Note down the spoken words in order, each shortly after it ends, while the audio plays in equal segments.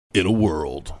In a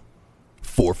world,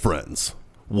 4 friends,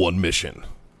 1 mission,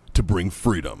 to bring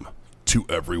freedom to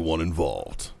everyone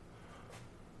involved.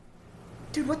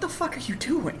 Dude, what the fuck are you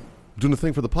doing? Doing a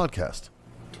thing for the podcast.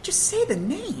 Dude, just say the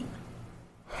name.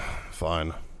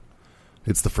 Fine.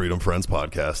 It's the Freedom Friends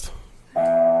Podcast.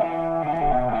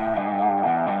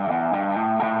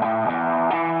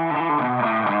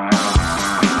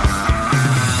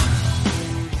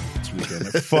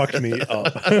 Fucked me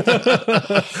up. So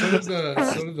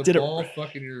did the ball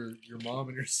fucking your mom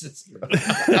and your sister.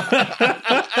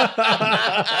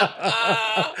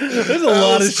 There's a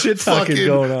lot of shit talking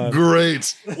going on.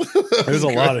 Great. There's a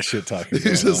lot of shit talking going on.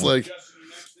 He's just like,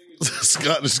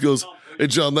 Scott just goes, "Hey,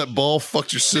 John, that ball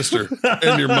fucked your sister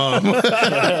and your mom." No,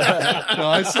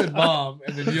 I said mom,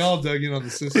 and then y'all dug in on the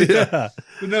sister. Yeah.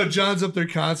 But no, John's up there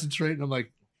concentrating. I'm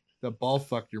like, that ball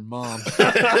fucked your mom.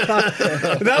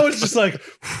 That was just like,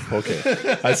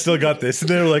 okay, I still got this. And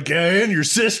they were like, yeah, and your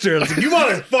sister. I was like, you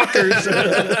motherfuckers.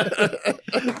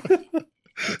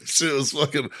 Shit was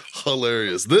fucking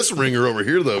hilarious. This ringer over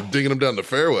here, though, digging him down the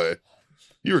fairway.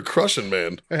 You were crushing,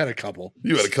 man. I had a couple.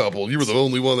 You had a couple. You were the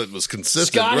only one that was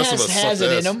consistent. Scott the rest of us has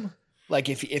sucked it ass. in him. Like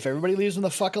if everybody leaves him the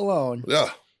fuck alone. Yeah.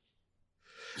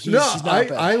 He's not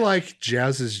bad. I like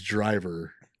Jazz's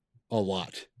driver a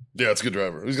lot. Yeah, it's a good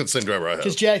driver. He's got the same driver I have.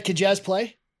 Could Jazz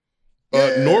play?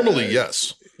 Normally,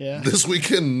 yes. Yeah. This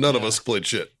weekend, none of us played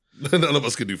shit. None of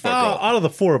us could do fuck all. Out of the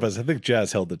 4 of us, I think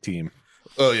Jazz held the team.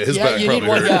 Oh, yeah, his Yeah, back you probably need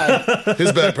one hurt. guy.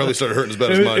 His back probably started hurting as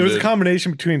bad as It mine was a did.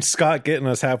 combination between Scott getting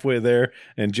us halfway there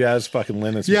and Jazz fucking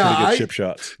landing some Yeah, pretty good I- chip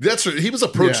shots. That's right. He was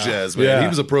approach Yeah. Jazz, man. Yeah. He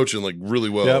was approaching like really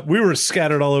well. Yeah, we were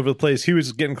scattered all over the place. He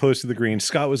was getting close to the green.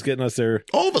 Scott was getting us there.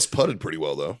 All of us putted pretty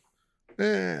well, though.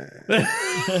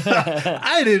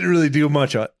 I didn't really do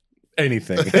much of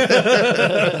anything.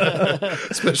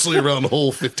 Especially around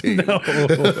hole 15. No,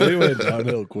 we went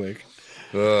downhill quick.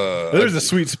 There was a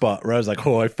sweet spot where I was like,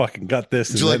 "Oh, I fucking got this."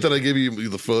 Did you like that I gave you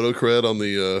the photo cred on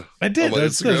the I did. on my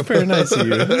That's Instagram? very nice of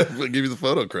you. I gave you the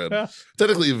photo cred. Yeah.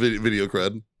 Technically a video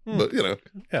cred, but you know.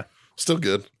 Yeah. Still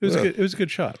good. It was yeah. good. It was a good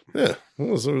shot. Yeah. It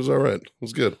was all right. It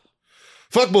was good.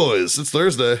 Fuck boys, it's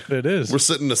Thursday. It is. We're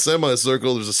sitting in a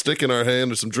semicircle. There's a stick in our hand.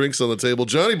 There's some drinks on the table.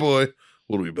 Johnny boy,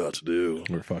 what are we about to do?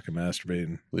 We're fucking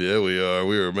masturbating. Yeah, we are.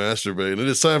 We are masturbating. It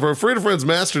is time for our Freedom Friends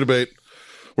Master Debate,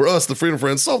 where us, the Freedom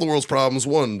Friends, solve the world's problems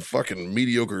one fucking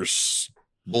mediocre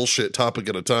bullshit topic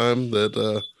at a time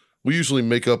that we usually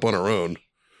make up on our own.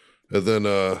 And then,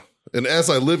 and as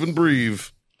I live and breathe,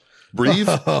 breathe.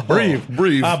 I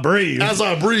breathe. As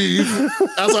I breathe,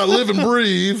 as I live and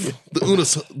breathe,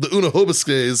 the Una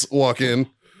Hoboscays walk in.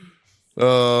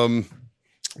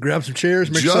 Grab some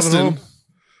chairs, make something Justin, home.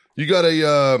 you got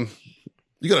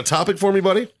a topic for me,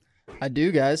 buddy? I do,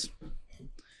 guys.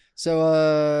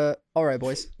 So, all right,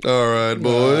 boys. All right,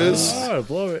 boys. Oh,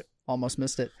 blow it. Almost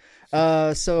missed it.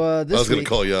 This I was going to week-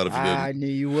 call you out if you didn't. I knew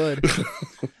you would.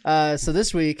 So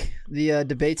this week, the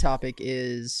debate topic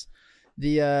is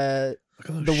the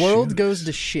world goes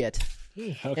to shit.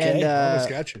 Okay. And Almost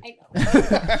got you.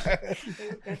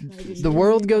 the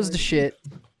world goes to shit,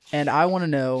 and I want to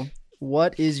know,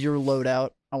 what is your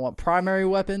loadout? I want primary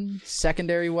weapon,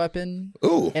 secondary weapon,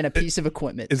 Ooh. and a piece of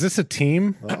equipment. Is this a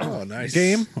team Oh, nice.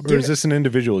 game or is this an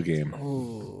individual game?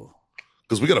 Ooh.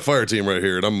 Because we got a fire team right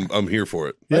here, and I'm here for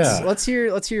it. Let's hear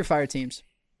your fire teams.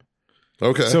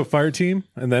 Okay. So fire team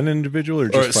and then individual or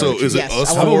just all right. fire So team? is it Yes,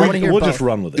 us I How wanna- about four? wanna hear we'll both. just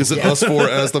run with it. Is it us four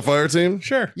as the fire team?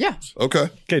 Sure. Yeah. Okay.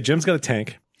 Okay, Jim's got a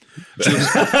tank.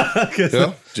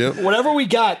 Yeah. Jim. Whatever we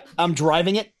got, I'm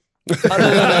driving it. Other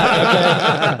than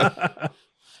that, okay.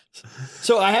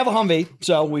 So I have a Humvee,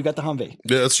 so we've got the Humvee.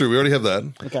 Yeah, that's true. We already have that.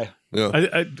 Okay.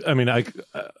 Yeah. I mean,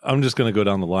 I'm just going to go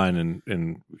down the line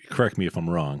and correct me if I'm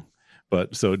wrong.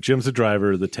 But so Jim's the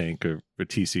driver, the tank, or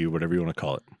TC, whatever you want to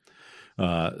call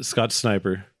it. Scott's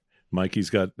sniper. Mikey's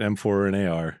got M4 and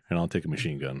AR, and I'll take a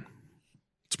machine gun.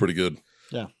 It's pretty good.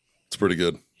 Yeah. It's pretty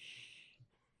good.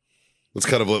 That's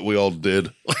kind of what we all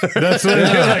did. That's what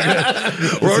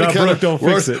We're not broke, don't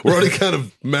fix it. We're already kind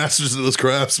of masters of those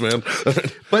crafts, man.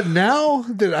 But now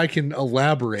that I can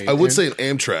elaborate, I would and- say an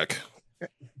Amtrak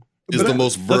is the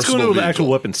most Let's go versatile into the vehicle. actual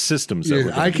weapon systems. That we're yeah,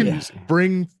 gonna I be can using.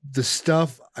 bring the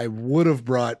stuff I would have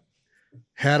brought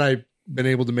had I been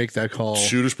able to make that call.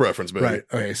 Shooter's preference, baby. Right.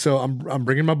 Okay. So I'm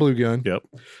bringing my blue gun. Yep.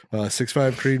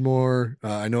 6.5 Creedmoor.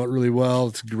 I know it really well.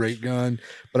 It's a great gun.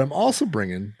 But I'm also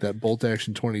bringing that bolt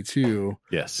action 22.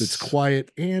 Yes. That's quiet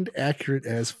and accurate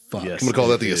as fuck. Yes. I'm gonna call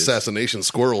that It the is. assassination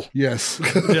squirrel. Yes.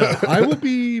 Yeah. I will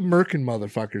be murking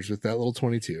motherfuckers with that little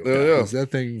 22. Yeah, yeah. 'Cause that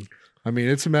thing, I mean,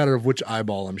 it's a matter of which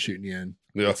eyeball I'm shooting you in.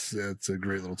 Yeah. It's a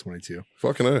great little 22.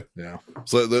 Fucking A. Yeah.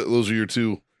 So those are your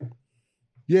two.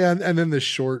 Yeah, and then the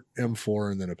short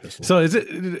M4 and then a pistol. So is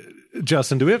it,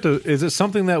 Justin, do we have to, is it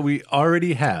something that we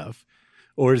already have,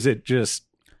 or is it just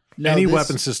any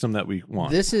weapon system that we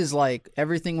want? This is like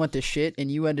everything went to shit, and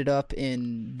you ended up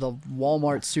in the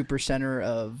Walmart super center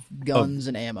of guns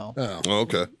and ammo. Oh. Oh,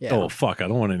 okay. Yeah. Oh, fuck. I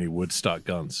don't want any Woodstock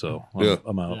guns, so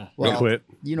I'm out. Yeah. Well, Quit.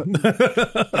 You know,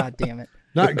 God damn it.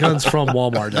 Not guns from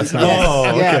Walmart. That's not. Oh,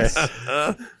 okay. Yes.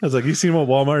 I was like, you seen what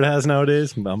Walmart has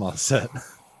nowadays? I'm all set.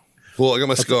 Well, I got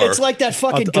my scar. It's like that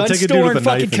fucking I'll gun take a dude store with in a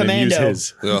knife fucking and then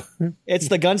use Commando. his. yeah. It's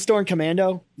the gun store in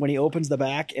Commando when he opens the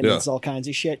back and Yeah. it's all kinds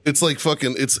of shit. It's like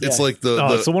fucking. It's Yeah. like the.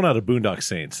 Oh, it's the one out of Boondock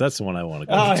Saints. That's the one I want to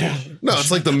go Oh, to. yeah. no,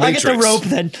 it's like the I Matrix. get the rope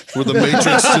then. Where the Matrix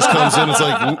just comes in. It's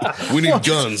like we need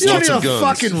guns, You don't lots need of a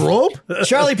guns. fucking rope.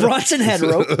 Charlie Bronson had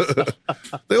rope.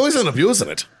 They always end up using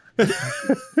it.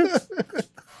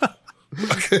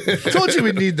 I told you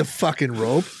we'd need the fucking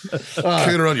rope.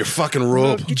 Carrying around your fucking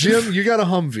rope. Jim, you got a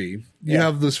Humvee. You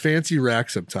have those fancy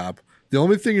racks up top. The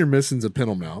only thing you're missing is a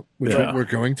pintle mount, which Yeah. we're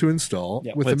going to install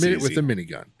Yeah. with That's with easy. the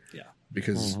minigun. Yeah.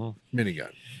 Because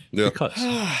minigun. Yeah. Because.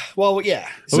 Well, yeah.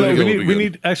 So Minigun we would need, be we good.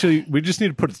 need, actually, we just need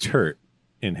to put a turret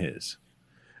in his.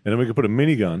 And then we can put a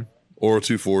minigun. Or a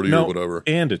 240 or whatever.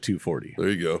 And a 240. There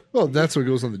you go. Well, that's what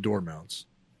goes on the door mounts.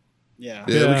 Yeah.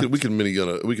 Yeah, Yeah. we can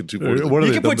minigun it. We can 240. What are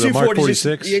You they? can put the Mark 240s.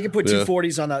 46? You can put Yeah.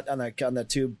 240s on the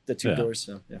tube Yeah. doors.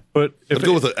 So yeah. But if I'd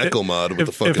go with an Echo mod with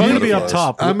the fucking if I'm going to be up butterflies.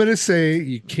 top, I'm going to say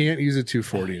you can't use a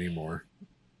 240 anymore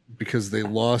because they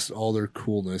lost all their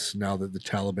coolness now that the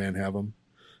Taliban have them.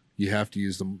 You have to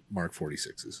use the Mark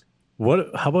 46s.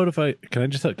 how about if can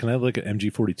I have like an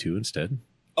MG42 instead?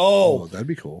 Oh, Oh, that'd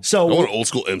be cool. I so want an old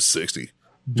school M60.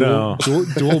 No.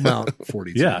 Dual mount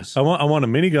 42s. Yeah. I want a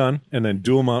minigun and then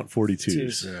dual mount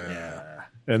 42s. Yeah.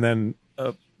 And then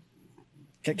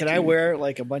can I wear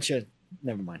like a bunch of?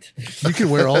 Never mind. You can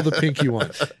wear all the pink you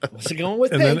want. So going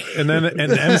with and pink. then an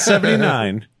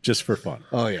M79 just for fun.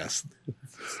 Oh, yes.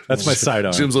 That's my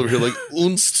sidearm. Jim's over here like,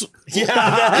 Unst.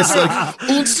 Yeah. It's like,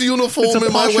 Unst uniform It's a am I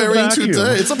partial wearing vacuum.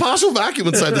 today? It's a partial vacuum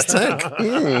inside this tank.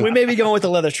 Mm. We may be going with the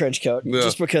leather trench coat Yeah.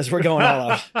 just because we're going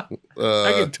all out.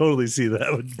 I can totally see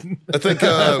that. I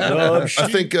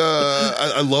think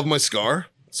I love my Scar.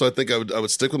 So I think I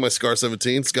would stick with my Scar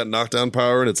 17. It's got knockdown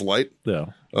power and it's light. Yeah.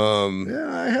 Yeah,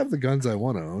 I have the guns I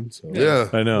want to own. So Yeah.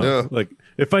 I know. Yeah. Like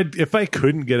if I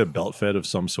couldn't get a belt fed of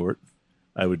some sort,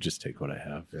 I would just take what I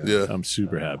have. Yeah. I'm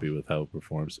super happy with how it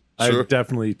performs. Sure. I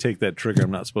definitely take that trigger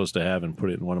I'm not supposed to have and put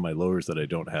it in one of my lowers that I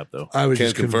don't have though. I would Can't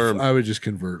just confirm. I would just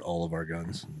convert all of our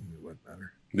guns. It wouldn't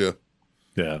matter. Yeah.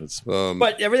 Yeah, it's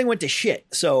But everything went to shit.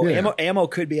 So Yeah. ammo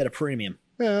could be at a premium.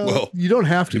 Well, you don't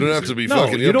have to. You don't use have it. to be no,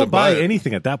 fucking. you have don't to buy it.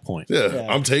 anything at that point. Yeah, Yeah.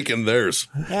 I'm taking theirs.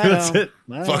 That's it.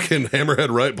 Fucking hammerhead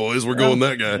right, boys. We're going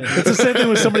that guy. It's the same thing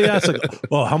when somebody asks, like,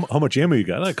 "Well, how much ammo you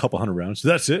got?" Like, a couple hundred rounds.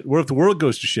 That's it. What if the world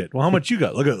goes to shit? Well, how much you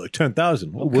got? Look at like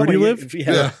 10,000. Well, where do you live?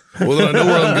 Yeah. Well, then I know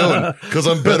where I'm going because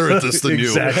I'm better at this than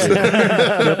Exactly.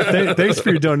 Yep. Thanks for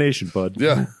your donation, bud. you.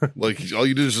 Yeah. Like all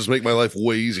you do is just make my life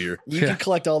way easier. You can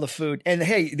collect all the food. And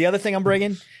hey, the other thing I'm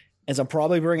bringing is I'm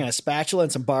probably bringing a spatula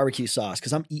and some barbecue sauce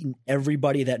because I'm eating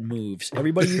everybody that moves.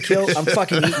 Everybody you kill, I'm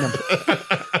fucking eating them.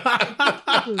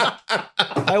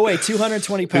 I weigh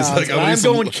 220 pounds. And I'm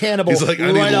going cannibal He's like,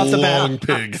 I right need off a the long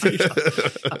bat.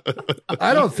 pig.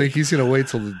 I don't think he's going to wait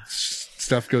till the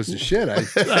stuff goes to shit. I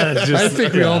Just-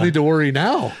 think we all need to worry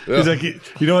now. He's like, you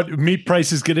know what? Meat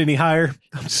prices get any higher?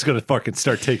 I'm just gonna fucking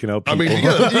start taking out I people. mean, you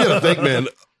gotta think, man.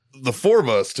 The four of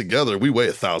us together, we weigh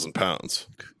 1,000 pounds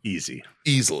easy.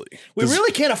 easily. We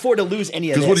really can't afford to lose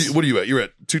any of Because this. what are you at? You're at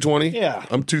 220. Yeah.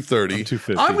 I'm 230.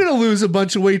 250. I'm going to lose a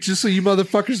bunch of weight just so you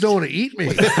motherfuckers don't want to eat me.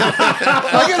 I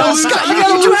got to lose, Scott, I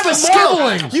gotta you lose have a the skill.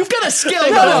 marbling. You've got a skill.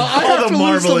 No, though. I have to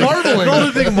lose the marbling. The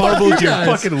only thing marbled is you your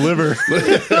guys. fucking liver.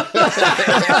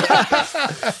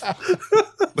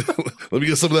 Let me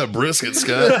get some of that brisket,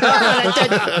 Scott.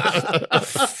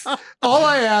 All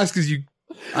I ask is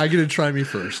I get to try me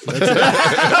first. That's it.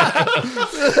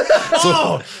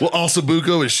 Well,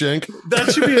 Alsabuco is shank,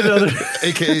 That should be another.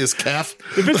 aka his calf.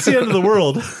 If it's the end of the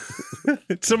world,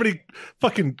 somebody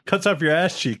fucking cuts off your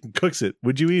ass cheek and cooks it.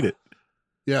 Would you eat it?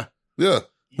 Yeah. Yeah.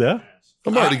 Yeah.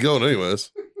 I'm already going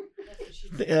anyways.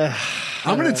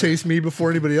 I'm going to taste me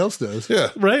before anybody else does. Yeah.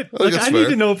 Right? think Like that's I need fair.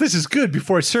 to know if this is good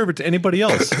before I serve it to anybody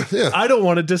else. Yeah. I don't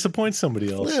want to disappoint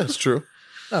somebody else. Yeah, it's true.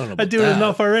 I don't know. I do it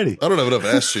enough already. I don't have enough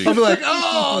ass cheek. I'll be like,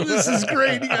 oh, this is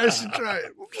great. You guys should try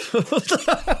it.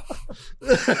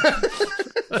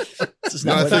 This is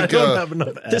No, not I what- think, don't have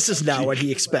enough ass this is not what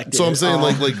he expected. So I'm saying,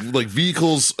 Oh. like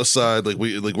vehicles aside,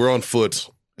 we're on foot.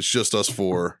 It's just us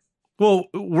four. Well,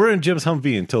 we're in Jim's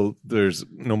Humvee until there's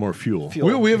no more fuel.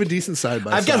 Fuel. We have a decent side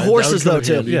by side. I've got horses, That would though,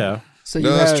 come in too. handy. Yeah. So you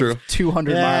No, that's have true.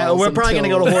 200 Yeah, miles. we're probably going to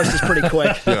go to horses pretty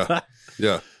quick.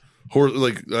 Yeah.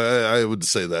 I would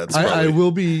say that's I probably,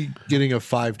 will be getting a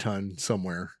 5-ton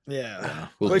somewhere. Yeah.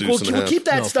 We'll Like, do we'll some half. keep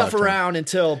that No, stuff 5 around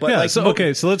until, but yeah. like, So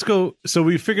okay. So let's go. So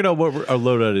we figured out what our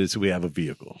loadout is. We have a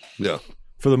vehicle Yeah,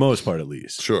 for the most part, at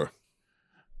least. sure.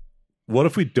 What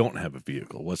if we don't have a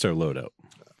vehicle? What's our loadout?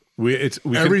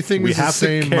 Everything we is the have to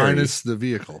same carry. minus the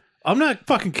vehicle. I'm not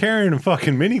fucking carrying a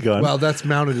fucking minigun. Well, that's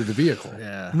mounted to the vehicle.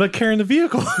 yeah. I'm not carrying the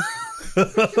vehicle.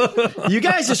 You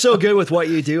guys are so good with what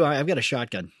you do. I've got a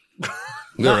shotgun.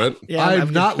 Yeah, right. Yeah,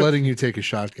 I'm not letting you take a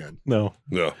shotgun. No.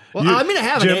 Yeah. Well, I'm going to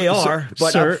have an AR,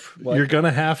 but sir, what? you're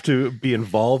gonna have to be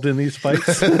involved in these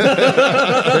fights.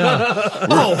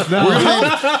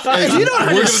 Oh, you don't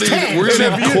understand. We're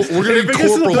gonna need if it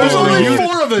gets to the corporal. point There's where only you-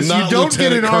 4 of us. not You don't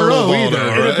get an Lieutenant Colonel RO either.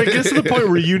 Baldo, And if right? it gets to the point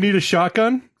where you need a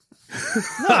shotgun,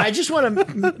 No, I just want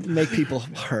to make people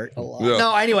hurt a lot. Yeah.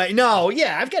 No, anyway, no,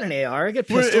 yeah, I've got an AR, I got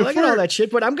pistol, I got all that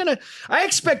shit, but I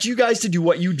expect you guys to do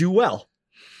what you do well.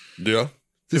 Yeah.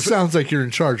 This sounds like you're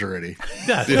in charge already.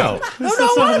 no. I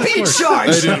don't want to be in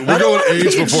charge. Hey, dude, we're I don't going wanna age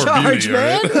be in before charge, beauty, all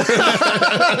man.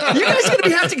 right? You guys gonna be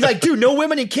having to like, dude, no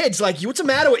women and kids. Like, what's the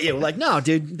matter with you? Like, no,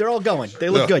 dude, they're all going. They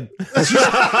look Yeah. good.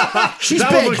 She's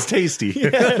That one big. looks tasty. Did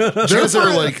you guys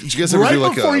ever did you guys ever Right do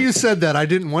like before a, you said that, I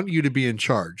didn't want you to be in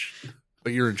charge,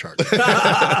 but you're in charge. did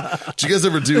you guys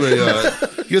ever do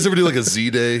like a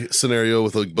Z-Day scenario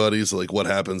with like buddies? Like what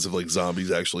happens if like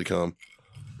zombies actually come?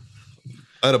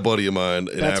 I had a buddy of mine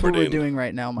in That's Aberdeen. what we're doing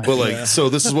right now, Mike. But like, so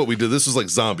this is what we did. This is like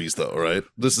zombies, though, right?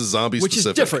 This is zombie Which is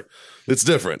specific. different. It's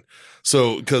different.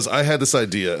 So, because I had this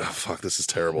idea. Oh, fuck, this is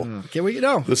terrible. Okay, well, you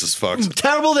know, This is fucked.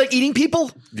 terrible at eating people.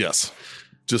 Yes.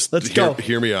 Just Let's go.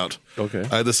 hear me out. Okay.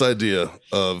 I had this idea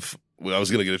of I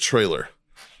was going to get a trailer,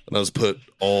 and I was put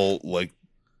all like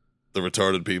the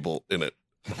retarded people in it,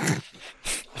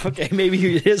 Okay,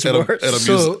 maybe it is and I'm, worse. and I'm,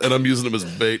 So- using, and I'm using them as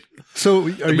bait. So are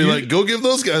I'd you be like, go give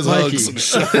those guys Mikey. hugs and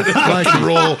shit. Fucking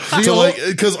roll to like,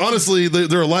 because honestly,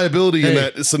 they're a liability in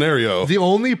Hey, that scenario, the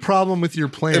only problem with your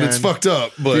plan? and it's fucked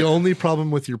up. But The only problem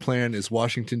with your plan is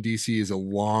Washington D.C. is a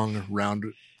long round.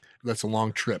 That's a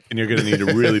long trip. And you're gonna need a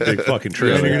really big fucking And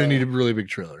trailer. you're going to need a really big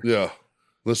trailer. yeah,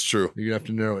 that's true. You're going to have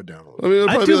to narrow it down a little. I mean, it'd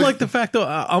I probably do be like the fact though.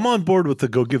 I'm on board with the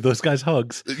go give those guys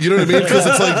hugs. you know what I mean? Because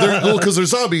it's like because they're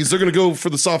zombies, they're gonna go for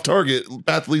the soft target,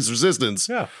 path of least resistance.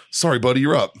 Yeah. Sorry, buddy,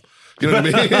 you're up. You know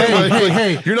what I mean?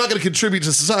 hey. You're not gonna contribute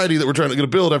to society that we're trying to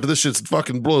build after this shit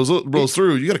fucking blows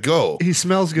through. You gotta go. He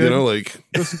smells good. You know, like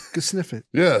Go sniff it.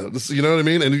 yeah, you know what I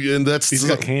mean? And that's He's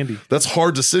got candy. that's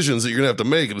hard decisions that you're gonna have to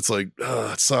make, and it's like,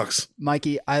 it sucks.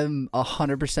 Mikey, I'm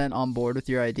 100% on board with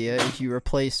your idea if you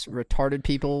replace retarded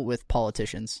people with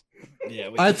politicians. yeah,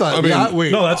 we, I thought. I mean,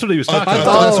 wait. No, that's what he was talking I about.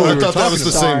 thought, what we were that was talking the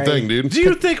about. same thing, dude. Do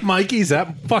you think Mikey's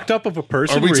that fucked up of a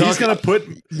person Are we where he's talking- gonna put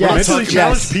Yes, mentally yes,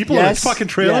 challenged people yes, in a fucking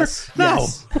trailer? yes, No.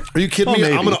 yes. Are you kidding Oh, me?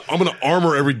 maybe. I'm gonna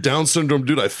armor every Down syndrome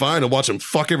dude I find and watch him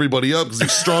fuck everybody up because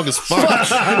he's strong as fuck.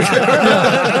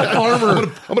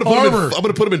 Armor. I'm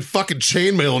gonna put him in fucking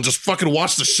chainmail and just fucking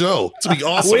watch the show. It's gonna be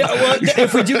awesome.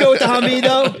 if we do go with the Humvee,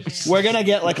 though, we're gonna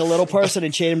get like a little person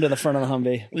and chain him to the front of the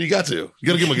Humvee. You got to. You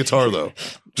got to give him a guitar though,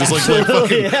 just like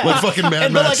Absolutely, yeah. like fucking Mad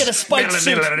And they're Max. like in a spiked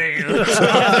suit.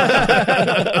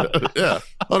 Yeah,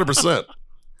 100%.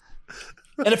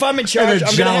 And if I'm in charge,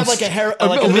 I'm gonna have like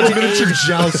a midget miniature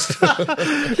joust.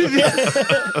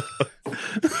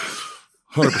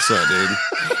 100%, dude.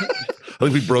 I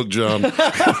think we broke John.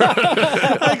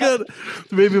 I got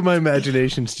maybe my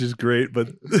imagination's just great, but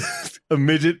a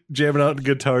midget jamming out a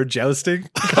guitar jousting.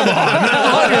 Come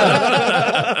on.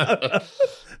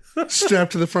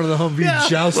 Strapped to the front of the Humvee,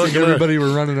 jousting everybody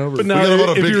we're running over. But We now got him on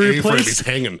a if big you A-frame. replace He's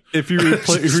hanging. if you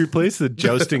replace the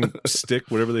jousting stick,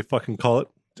 whatever they fucking call it,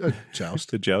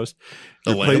 Joust. the joust,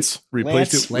 A lance?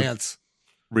 replace Lance.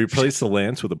 replace the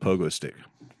lance with a pogo stick.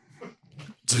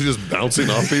 So he's just bouncing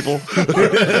off people. Replace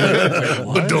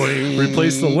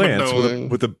the lance Ba-doing.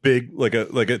 with a big like a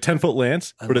 10-foot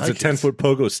lance, but it's a like it. 10-foot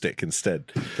pogo stick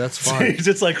instead. That's So fine. he's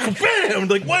just like bam,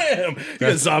 like wham. You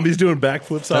got zombies doing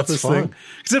backflips off That's this fun. thing.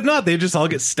 Because if not, they just all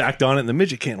get stacked on it, and the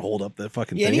midget can't hold up that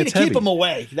fucking You thing. need It's to keep heavy. them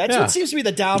away. That's Yeah. what seems to be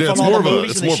the down Yeah, from it's all more the of a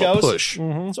movies and the more of a shows. push.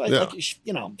 So I Yeah.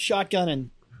 like, shotgun and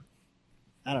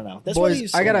I don't know. That's what Boys,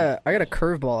 he's I got a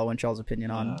curveball I want y'all's opinion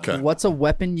on. Okay. What's a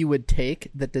weapon you would take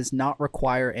that does not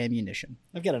require ammunition?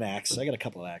 I've got an axe. I got a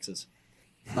couple of axes.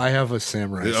 I have a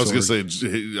samurai. I was gonna sword.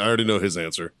 say, I already know his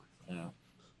answer. Yeah.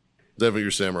 Definitely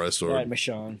your samurai sword. Right,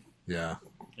 Michonne. Yeah.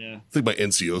 Yeah. I think my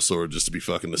NCO sword just to be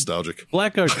fucking nostalgic.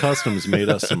 Blackguard Customs made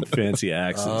us some fancy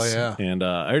axes. Oh, yeah. And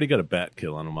I already got a bat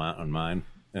kill on mine,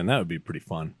 and that would be pretty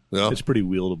fun. Yeah. It's pretty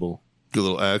wieldable. Good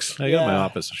little axe. I got my Yeah.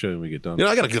 office. I'll show you when we get done. You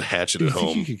know, I got a good hatchet Do you at think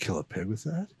you home. could kill a pig with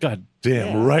that? God damn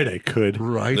Yeah. right I could.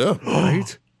 Right. Yeah.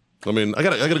 Right. I mean, I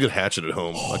got a good hatchet at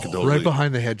home. I could totally Right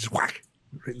behind the head, just whack.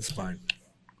 Right in the spine.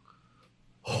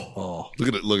 Oh. look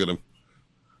at it. Look at him.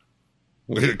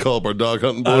 We're gonna call up our dog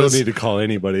hunting I don't boys. need to call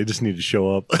anybody. I just need to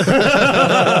show up.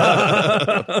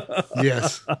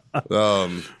 Yes.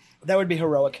 That would be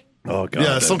heroic. Oh god.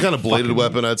 Yeah, some kind of bladed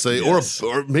weapon, I'd say, Yes.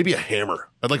 or maybe a hammer.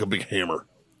 I'd like a big hammer.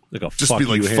 Like a Just fuck be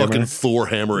like you fucking hammer. Thor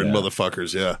hammering Yeah.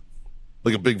 motherfuckers. Yeah,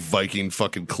 like a big Viking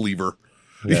fucking cleaver.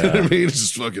 You know what I mean? It's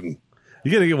just fucking.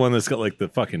 You gotta get one that's got like the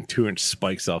fucking 2-inch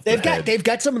spikes off the head. They've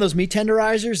got some of those meat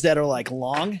tenderizers that are like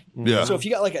long. Yeah. So if you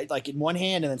got like in one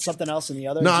hand and then something else in the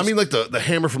other. No, I just- mean like the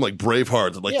hammer from like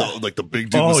Braveheart, that, like Yeah. the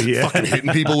big dude Oh, was yeah. fucking hitting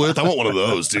people with. I want one of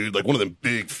those, dude. Like one of them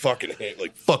big fucking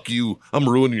like fuck you. I'm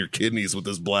ruining your kidneys with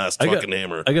this blast fucking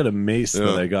hammer. I got a mace Yeah.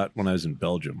 that I got when I was in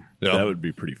Belgium. Yeah. That would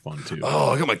be pretty fun too. Oh,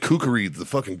 I got my kookery the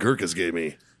fucking Gurkhas gave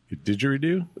me.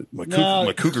 Didgeridoo? My No.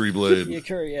 my kookery blade.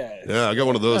 yeah. Yeah, I got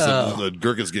one of those that the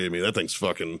Gurkhas gave me. That thing's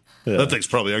fucking. Yeah. That thing's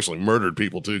probably actually murdered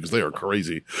people too because they are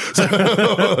crazy. So,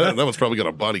 that one's probably got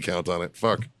a body count on it.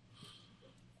 Fuck.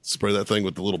 Spray that thing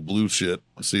with the little blue shit.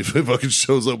 See if it fucking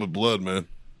shows up with blood, man.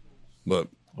 But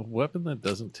A weapon that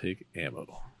doesn't take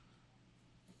ammo.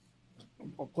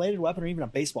 A bladed weapon or even a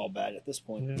baseball bat at this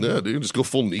point. yeah, dude, just go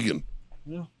full Negan.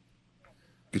 Yeah.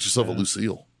 Get yourself a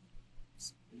Lucille.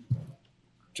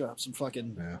 Drop some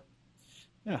fucking. Yeah.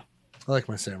 Yeah. I like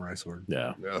my samurai sword.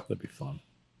 Yeah. Yeah. That'd be fun.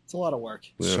 It's a lot of work.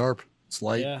 It's Yeah. sharp. It's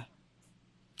light. Yeah.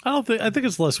 I think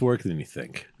it's less work than you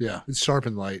think. Yeah. It's sharp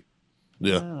and light.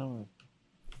 Yeah, Oh.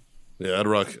 yeah. I'd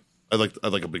rock. I'd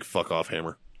like a big fuck off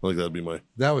hammer. I think that'd be my.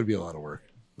 That would be a lot of work.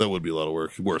 That would be a lot of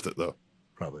work. Worth it though.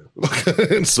 Probably.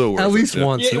 And so worth At it, least yeah.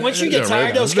 once. Yeah, once you get Yeah, tired,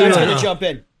 right. though, Scott's Yeah. going to jump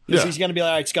in. Yeah. He's going to be like,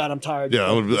 all right, Scott, I'm tired.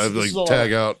 Yeah, I'd This like is a lot.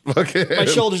 tag out. Okay. My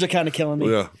shoulders are kind of killing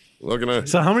me. Yeah. Looking at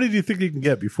So how many do you think you can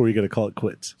get before you got to call it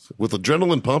quits? with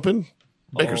adrenaline pumping.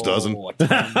 Baker's dozen. Oh, a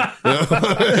ton.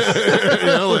 You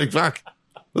know, like fuck.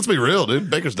 Let's be real, dude.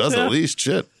 Baker's dozen at least.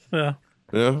 Shit. Yeah.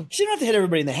 Yeah. You don't have to hit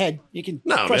everybody in the head. You can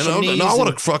No, crush man. some knees I want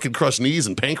and- to fucking crush knees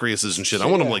and pancreases and shit. I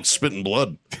want them like spitting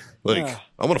blood. Like Yeah.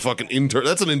 I want to fucking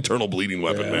That's an internal bleeding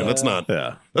weapon, man. That's not.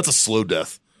 Yeah. That's a slow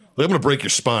death. Like, I'm gonna break your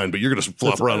spine, but you're gonna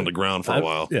flop around on the ground for a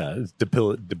while. Yeah. It's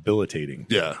debilitating.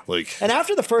 Yeah, like And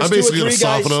after the I'm first 2 or basically 3 gonna guys,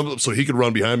 soften him so he could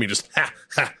run behind me. Just yeah.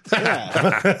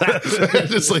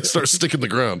 just like start sticking the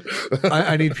ground.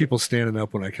 I need people standing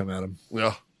up when I come at them.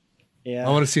 Yeah. Yeah.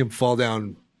 I want to see them fall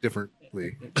down differently.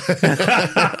 Like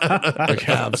It's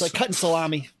halves. like cutting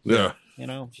salami, Yeah. you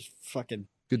know, just fucking,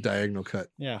 Good diagonal cut.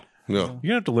 yeah. No. You're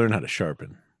gonna have to learn how to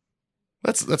sharpen.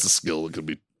 That's a skill that could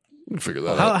be. We can figure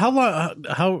that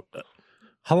out.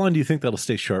 How long do you think that'll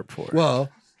stay sharp for? Well,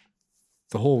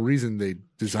 the whole reason they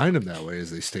designed them that way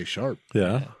is they stay sharp.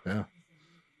 yeah. Yeah.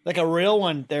 Like a real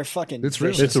one, they're fucking. It's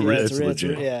real. It's a real- Yeah, it's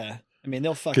legit. Yeah. I mean,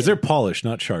 they'll fucking. Because they're polished,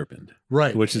 not sharpened,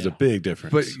 Right. which is a big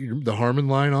difference. But the Harmon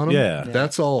line on them, Yeah.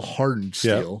 that's all hardened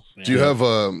steel. Do you have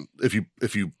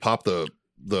if you pop the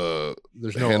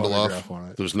There's no handle autograph off? on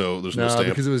it. There's no No, stamp.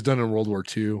 because it was done in World War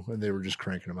II, and they were just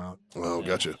cranking them out. Oh,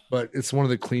 gotcha. But it's one of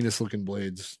the cleanest looking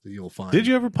blades that you'll find. Did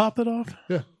you ever pop it off?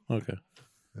 Yeah. Okay.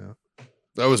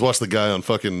 I always watch the guy on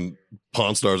fucking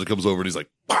Pawn Stars that comes over and he's like,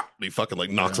 "Pop!" and he fucking like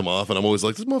knocks him off, and I'm always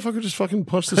like, this motherfucker just fucking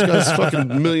punched this guy's fucking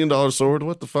 $1 million sword.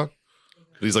 What the fuck?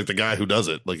 And he's like the guy who does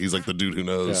it. Like he's like the dude who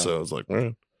knows. Yeah. So I was like, all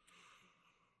right.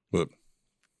 But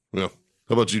yeah.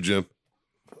 How about you, Jim?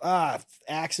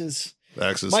 axes.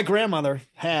 Axes. My grandmother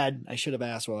had, I should have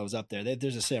asked while I was up there.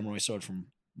 There's a samurai sword from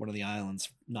one of the islands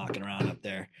knocking around up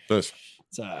there. Nice.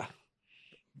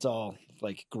 It's all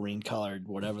like green colored,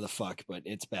 whatever the fuck, but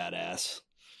it's badass.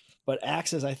 But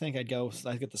axes, I think I'd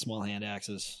get the small hand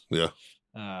axes. Yeah.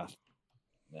 I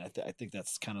think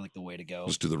that's kind of like the way to go.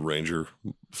 Just do the Ranger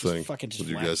thing fucking just with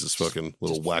your whack- guys' fucking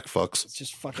little just- whack fucks. It's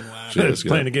just fucking whack. Yeah, It's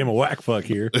playing a game of whack fuck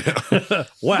here.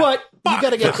 Whack. But you got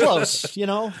to get close, you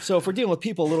know? So if we're dealing with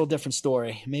people, a little different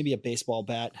story. Maybe a baseball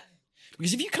bat.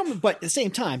 Because if you come, but at the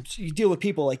same time, so you deal with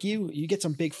people like you get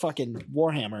some big fucking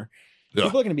Warhammer. Yeah.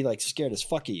 People are going to be like scared as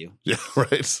fuck of you. Yeah,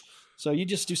 right. So you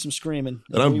just do some screaming.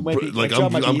 And I'm We might be- like my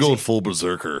job might be I'm going easy. full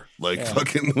berserker, like Yeah.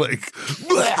 fucking like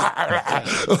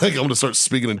like I'm gonna start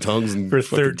speaking in tongues and For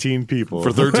fucking- 13 people.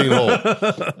 for 13 whole.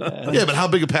 Yeah, but how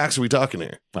big of packs are we talking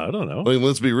here? I don't know. I mean,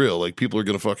 let's be real. Like people are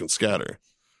gonna fucking scatter.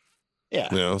 Yeah.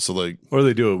 You know, so like Or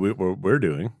they do what we're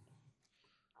doing.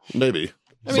 maybe.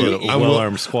 I mean, So,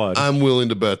 well-armed squad. I'm willing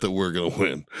to bet that we're going to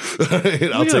win. I'll we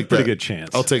got take a pretty that. good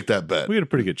chance. I'll take that bet. We got a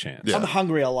pretty good chance. Yeah. I'm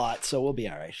hungry a lot, so we'll be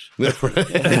all right. Yeah,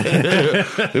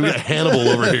 right. We got Hannibal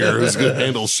over here who's going to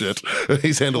handle shit.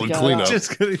 He's handling Okay, cleanup.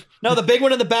 Just kidding. No, the big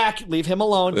one in the back, leave him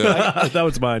alone. Right? That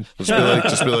was mine.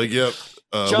 Just be like, yep.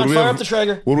 John, what do we fire have- up the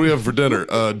Traeger. What do we have for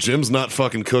dinner? Jim's not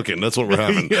fucking cooking. That's what we're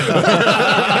having.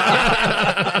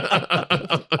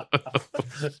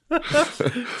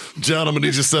 John, I'm gonna need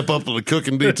you to step up to the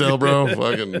cooking detail, bro.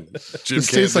 Fucking Jim This can't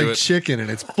tastes do like it. chicken and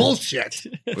it's bullshit.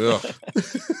 Yeah.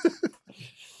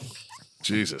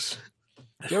 Jesus.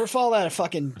 You ever follow that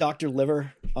fucking Dr.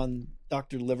 Liver on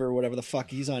Dr. Liver or whatever the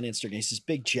fuck? He's on Instagram. He's this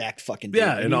big jack fucking dude.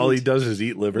 Yeah, and all he does is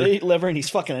eat liver. They eat liver and he's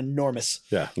fucking enormous.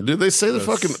 Yeah. Did they say that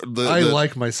fucking? I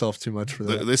like myself too much for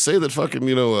that. They say that fucking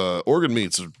organ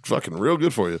meats are fucking real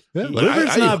good for you. Yeah. Like, Liver's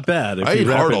I not bad if I you eat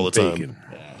wrap hard it all in the time. bacon.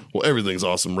 Well, everything's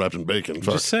awesome wrapped in bacon. I'm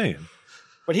Fuck. just saying.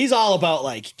 But he's all about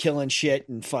like killing shit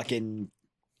and fucking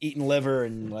eating liver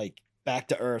and like back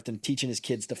to earth and teaching his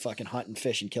kids to fucking hunt and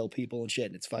fish and kill people and shit.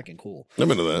 And it's fucking cool.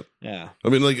 I'm into that. Yeah. I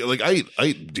mean, like I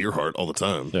eat deer heart all the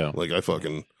time. Yeah. Like I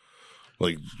fucking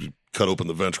like you cut open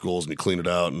the ventricles and you clean it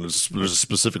out, and there's a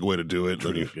specific way to do it. And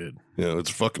Pretty you good. know, it's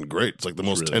fucking great. It's like the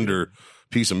most really tender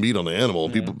piece of meat on the animal.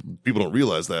 Yeah. People don't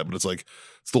realize that, but it's like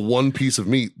it's the one piece of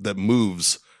meat that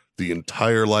moves the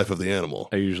entire life of the animal.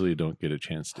 I usually don't get a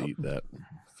chance to eat that.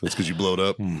 It's because you blow it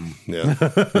up. Hmm. Yeah,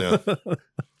 yeah.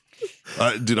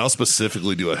 Dude, I'll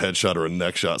specifically do a headshot or a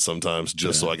neck shot sometimes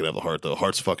just so I can have the heart. Though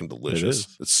heart's fucking delicious.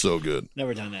 is. It's so good.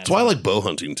 Never done that. That's why I like bow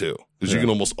hunting too, because you Yeah. can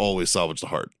almost always salvage the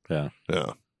heart. Yeah.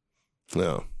 Yeah,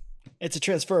 yeah, It's a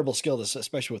transferable skill,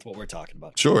 especially with what we're talking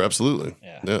about. sure, absolutely.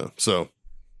 Yeah. Yeah. So,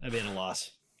 That'd be a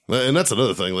loss. and that's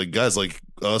another thing. Like guys like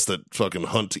us that fucking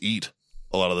hunt to eat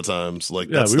a lot of the times. Like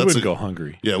Yeah, that's, we that's wouldn't a- go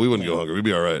hungry. Yeah, we wouldn't go hungry. We'd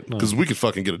be all right because we could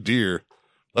fucking get a deer.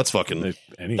 That's fucking.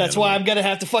 Any That's animal. why I'm gonna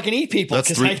have to fucking eat people That's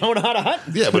because three- I don't know how to hunt.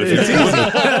 Yeah, but if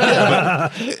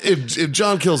It's if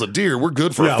John kills a deer, we're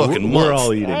good for Yeah, a fucking month. we're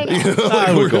all eating. I know. You know, like,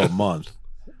 I we're would go a month.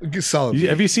 Solid.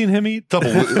 Have you seen him eat? all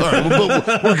right,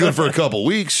 but we're good for a couple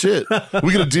weeks. Shit,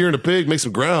 we get a deer and a pig, make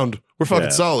some ground. We're fucking Yeah.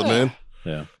 solid, man.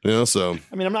 Yeah. You know, so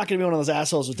I mean, I'm not gonna be one of those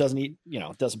assholes who doesn't eat,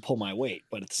 doesn't pull my weight.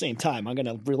 But at the same time, I'm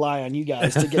gonna rely on you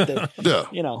guys to get the,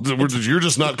 yeah, you're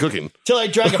just not cooking. till I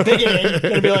drag a pig in. I'm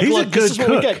gonna be like, He's a look, this good is what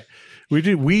we cook. get.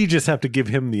 We just have to give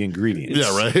him the ingredients.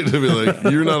 Yeah, right. To be like,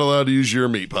 you're not allowed to use your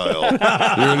meat pile. You're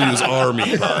going to use our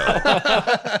meat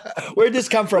pile. Where'd this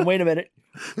come from? Wait a minute.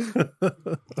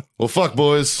 Well, fuck,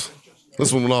 boys.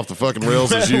 This one went off the fucking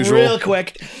rails as usual. Real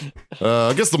quick.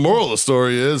 I guess the moral of the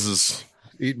story is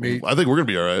Eat meat. I think we're gonna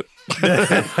be all right.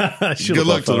 Shut Good the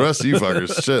luck fuck to the up. rest of you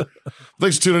fuckers. Shit.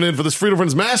 Thanks for tuning in for this Freedom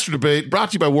Friends Master Debate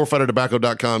brought to you by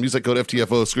warfightertobacco.com. Use that code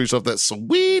FTFO. Screw yourself that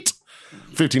sweet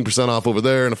 15% off over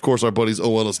there. And of course, our buddies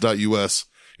OLS.us.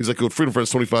 Use that code Freedom Friends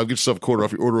 25. Get yourself a quarter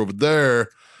off your order over there.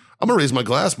 I'm gonna raise my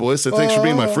glass, boys. Say thanks for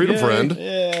being my freedom friend.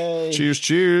 Yay. Cheers,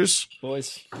 cheers.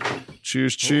 Boys.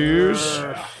 Cheers, cheers.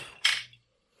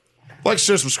 Like,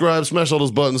 share, subscribe, smash all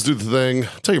those buttons, do the thing.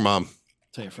 Tell your mom.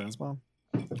 Tell your friends, Mom.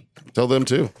 Tell them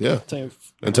too. Yeah. Tell your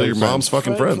And tell your mom's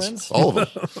fucking friends. Friends. All of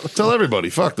them. Tell everybody.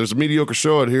 Fuck, there's a mediocre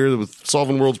show out here with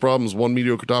solving world's problems one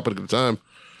mediocre topic at a time.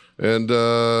 And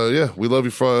yeah, we love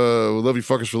you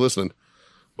fuckers for listening.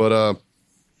 But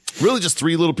really just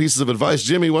three little pieces of advice.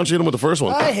 Jimmy, why don't you hit them with the first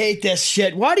one? I hate this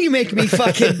shit. Why do you make me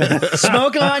fucking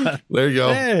smoke on? There you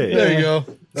go. Hey. There you go.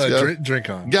 Yeah. Drink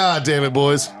on. God damn it,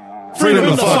 boys. Freedom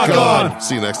the fuck on.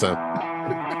 See you next time.